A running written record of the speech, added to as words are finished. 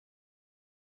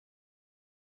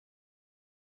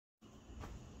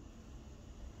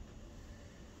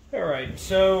Alright,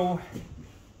 so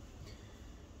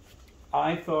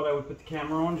I thought I would put the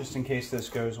camera on just in case this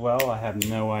goes well. I have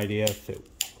no idea if it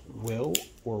will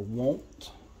or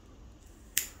won't.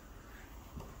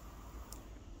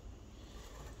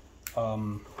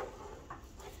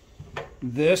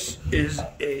 This is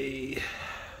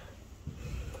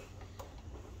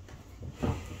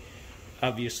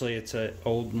obviously it's an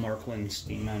old Märklin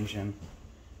steam engine.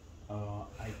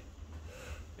 I've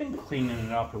been cleaning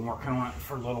it up and working on it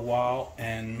for a little while,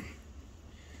 and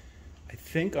I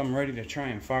think I'm ready to try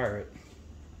and fire it.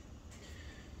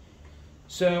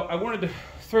 So I wanted to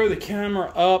throw the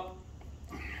camera up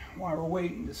while we're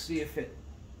waiting to see if it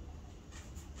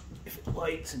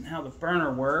lights and how the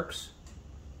burner works.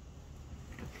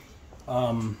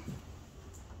 I'll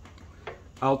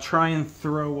try and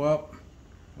throw up.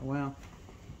 Oh, wow,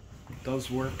 it does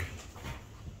work.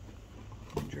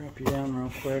 Drop you down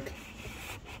real quick.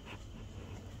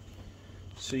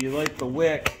 So you light the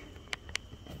wick,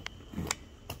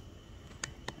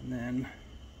 and then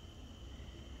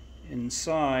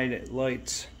inside it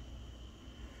lights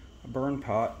a burn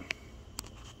pot.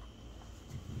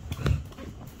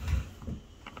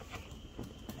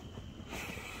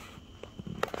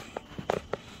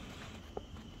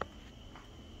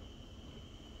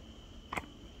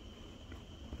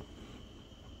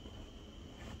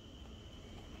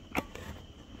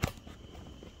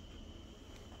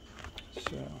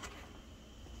 So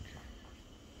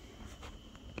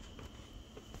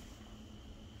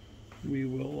we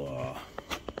will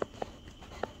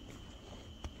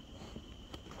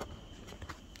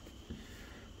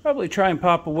probably try and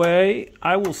pop away.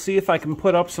 I will see if I can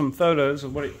put up some photos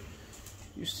of what it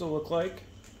used to look like.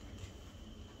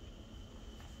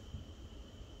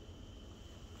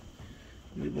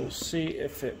 We will see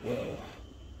if it will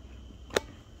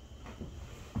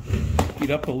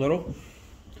heat up a little.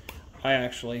 I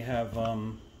actually have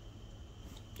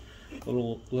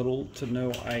little to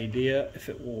no idea if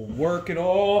it will work at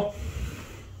all,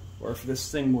 or if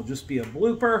this thing will just be a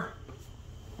blooper.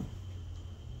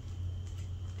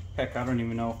 Heck, I don't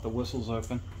even know if the whistle's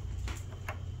open.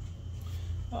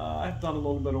 I've done a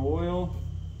little bit of oil.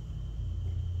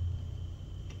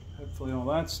 Hopefully all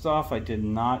that stuff. I did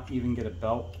not even get a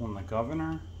belt on the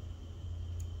governor.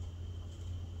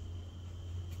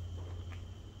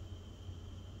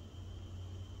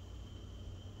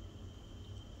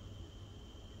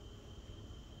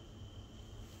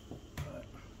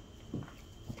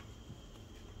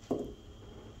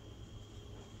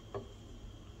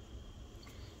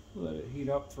 Let it heat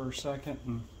up for a second.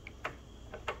 And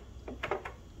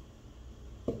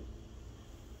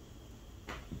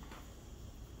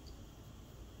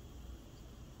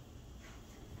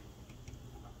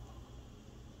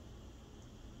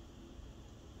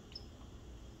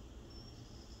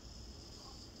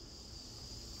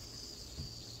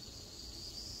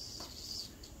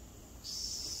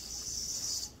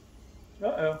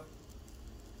uh-oh,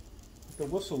 the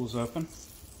whistle was open.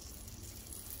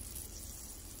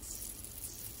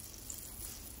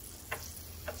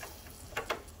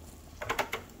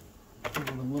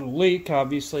 A little leak,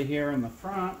 obviously, here in the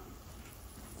front.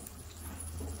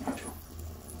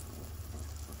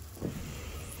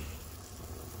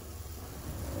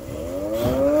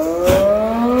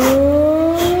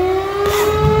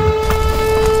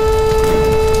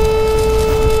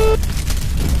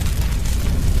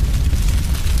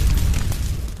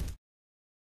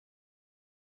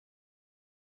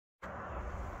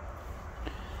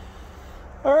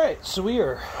 All right, so we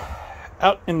are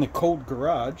out in the cold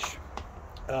garage.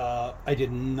 I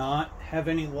did not have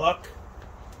any luck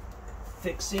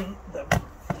fixing the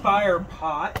fire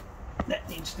pot that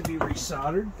needs to be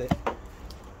resoldered that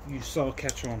you saw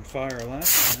catch on fire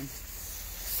last time.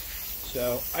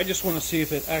 So I just want to see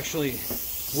if it actually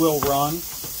will run.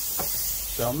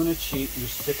 So I'm going to cheat and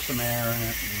just stick some air in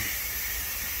it.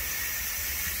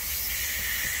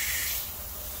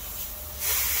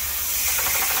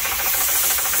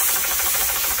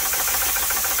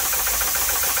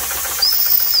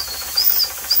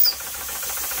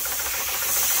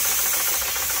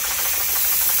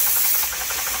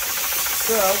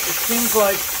 So it seems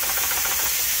like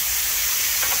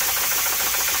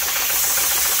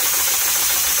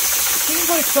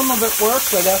some of it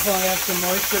works. I definitely have some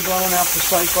moisture blowing out the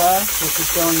sight glass, which is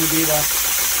going to be the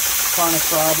chronic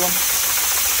problem.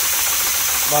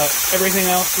 But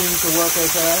everything else seems to work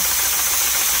okay.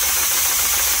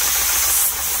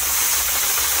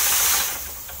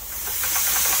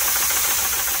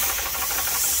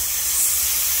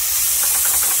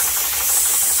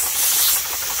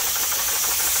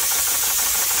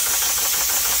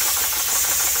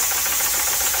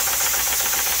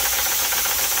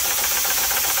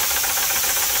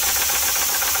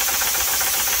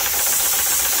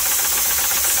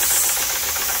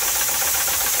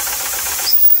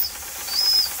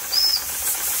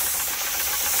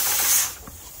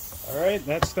 right,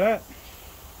 that's that.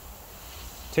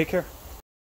 Take care.